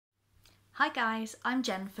Hi guys, I'm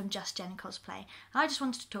Jen from Just Jen Cosplay, and I just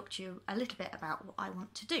wanted to talk to you a little bit about what I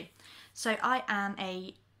want to do. So I am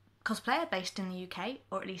a cosplayer based in the UK,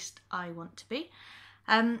 or at least I want to be.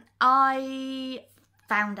 I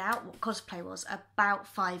found out what cosplay was about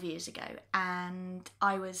 5 years ago, and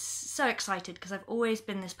I was so excited because I've always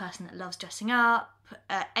been this person that loves dressing up,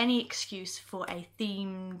 any excuse for a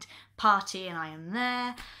themed party and I am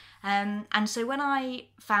there. And so when I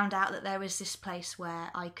found out that there was this place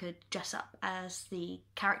where I could dress up as the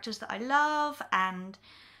characters that I love and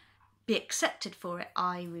be accepted for it,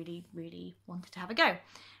 I really, really wanted to have a go.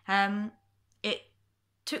 It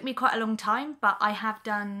took me quite a long time, but I have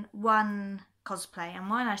done one cosplay, and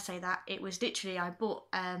when I say that, it was literally I bought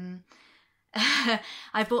I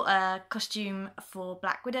bought a costume for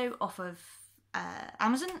Black Widow off of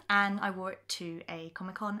Amazon, and I wore it to a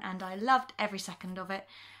Comic-Con, and I loved every second of it.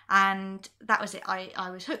 And that was it. I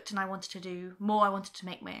was hooked and I wanted to do more. I wanted to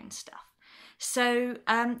make my own stuff. So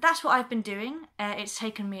that's what I've been doing. It's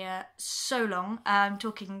taken me so long. I'm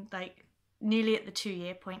talking like nearly at the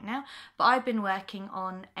 2-year point now. But I've been working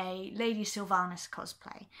on a Lady Sylvanas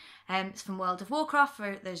cosplay. It's from World of Warcraft,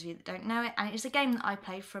 for those of you that don't know it. And it is a game that I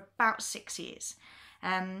played for about 6 years.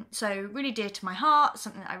 So really dear to my heart,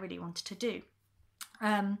 something that I really wanted to do.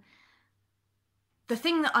 The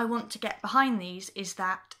thing that I want to get behind these is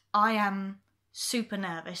that I am super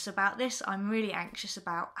nervous about this. I'm really anxious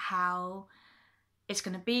about how it's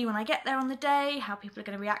going to be when I get there on the day, how people are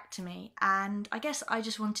going to react to me. And I guess I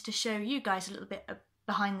just wanted to show you guys a little bit of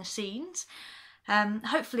behind the scenes.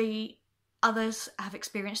 Hopefully others have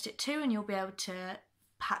experienced it too, and you'll be able to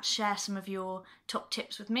perhaps share some of your top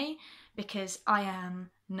tips with me, because I am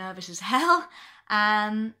nervous as hell.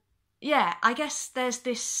 Yeah, I guess there's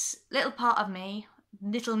this little part of me,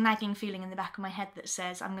 little nagging feeling in the back of my head that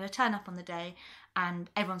says I'm going to turn up on the day and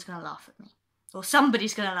everyone's going to laugh at me, or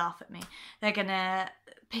somebody's going to laugh at me. They're going to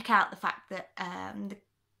pick out the fact that the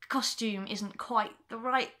costume isn't quite the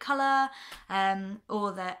right colour,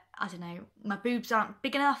 or that, I don't know, my boobs aren't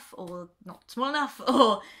big enough or not small enough,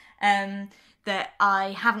 or that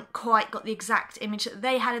I haven't quite got the exact image that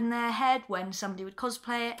they had in their head when somebody would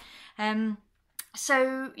cosplay it.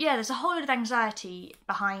 So yeah, there's a whole lot of anxiety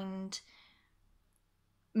behind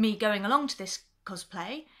me going along to this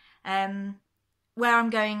cosplay. Where I'm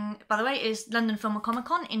going, by the way, is London Film and Comic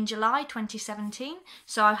Con in July 2017.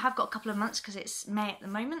 So I have got a couple of months because it's May at the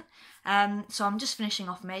moment. So I'm just finishing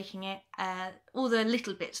off making it. All the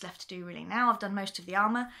little bits left to do really now. I've done most of the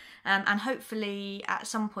armour. And hopefully at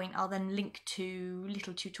some point I'll then link to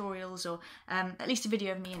little tutorials, or at least a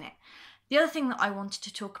video of me in it. The other thing that I wanted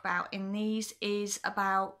to talk about in these is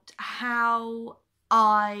about how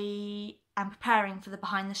I am preparing for the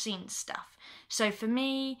behind the scenes stuff. So for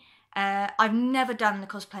me, I've never done the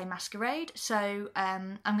cosplay masquerade, so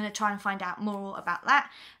I'm going to try and find out more about that,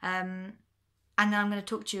 and then I'm going to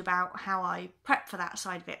talk to you about how I prep for that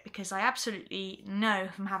side of it, because I absolutely know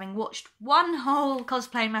from having watched one whole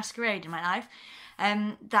cosplay masquerade in my life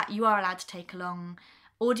that you are allowed to take along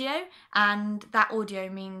audio, and that audio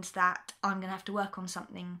means that I'm going to have to work on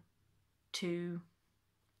something to,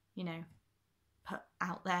 you know, put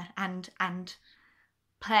out there and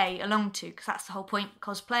play along to, because that's the whole point: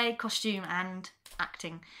 cosplay, costume and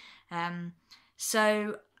acting.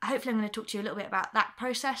 So hopefully I'm going to talk to you a little bit about that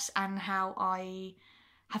process and how I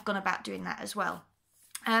have gone about doing that as well.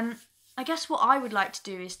 I guess what I would like to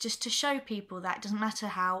do is just to show people that it doesn't matter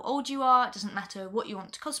how old you are, it doesn't matter what you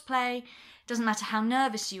want to cosplay, it doesn't matter how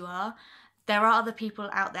nervous you are. There are other people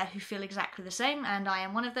out there who feel exactly the same, and I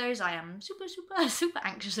am one of those. I am super, super, super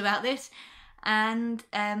anxious about this. And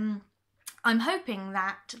I'm hoping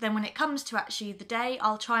that then when it comes to actually the day,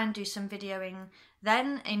 I'll try and do some videoing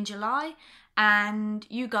then in July, and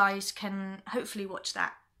you guys can hopefully watch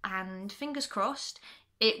that. And fingers crossed,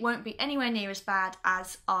 it won't be anywhere near as bad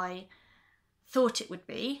as I thought it would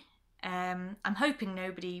be. I'm hoping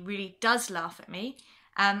nobody really does laugh at me,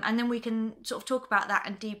 and then we can sort of talk about that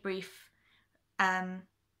and debrief.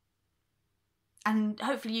 And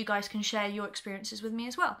hopefully you guys can share your experiences with me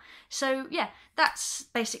as well. So yeah, that's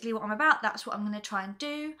basically what I'm about. That's what I'm going to try and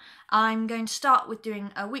do. I'm going to start with doing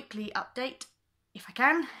a weekly update, if I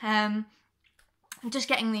can. I'm just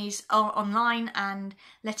getting these online and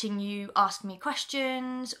letting you ask me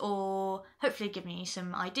questions, or hopefully give me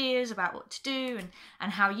some ideas about what to do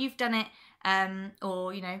and how you've done it.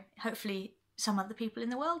 Or, you know, hopefully some other people in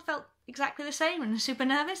the world felt exactly the same and super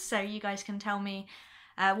nervous, so you guys can tell me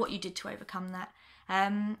what you did to overcome that.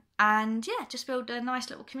 And yeah, just build a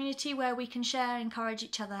nice little community where we can share, encourage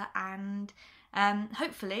each other, and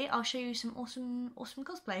hopefully I'll show you some awesome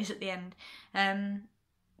cosplays at the end.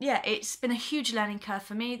 yeah, it's been a huge learning curve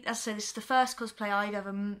for me. As I say, this is the first cosplay I've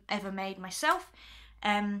ever made myself.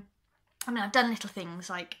 I mean, I've done little things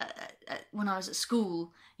like when I was at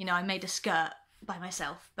school, you know, I made a skirt by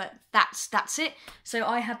myself, but that's it. So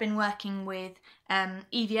I have been working with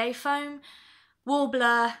EVA foam,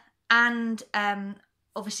 Warbler, and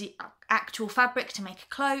obviously actual fabric to make a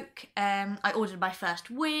cloak. I ordered my first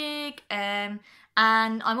wig, and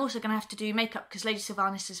I'm also going to have to do makeup because Lady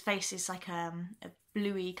Sylvanas' face is like a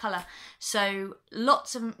bluey colour. So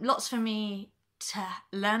lots for me to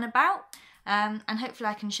learn about, and hopefully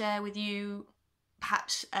I can share with you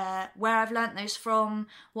perhaps where I've learnt those from,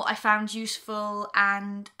 what I found useful,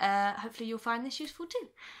 and hopefully you'll find this useful too.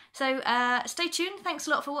 So stay tuned, thanks a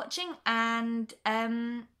lot for watching, and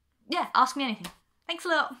yeah, ask me anything. Thanks a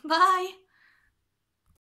lot, bye!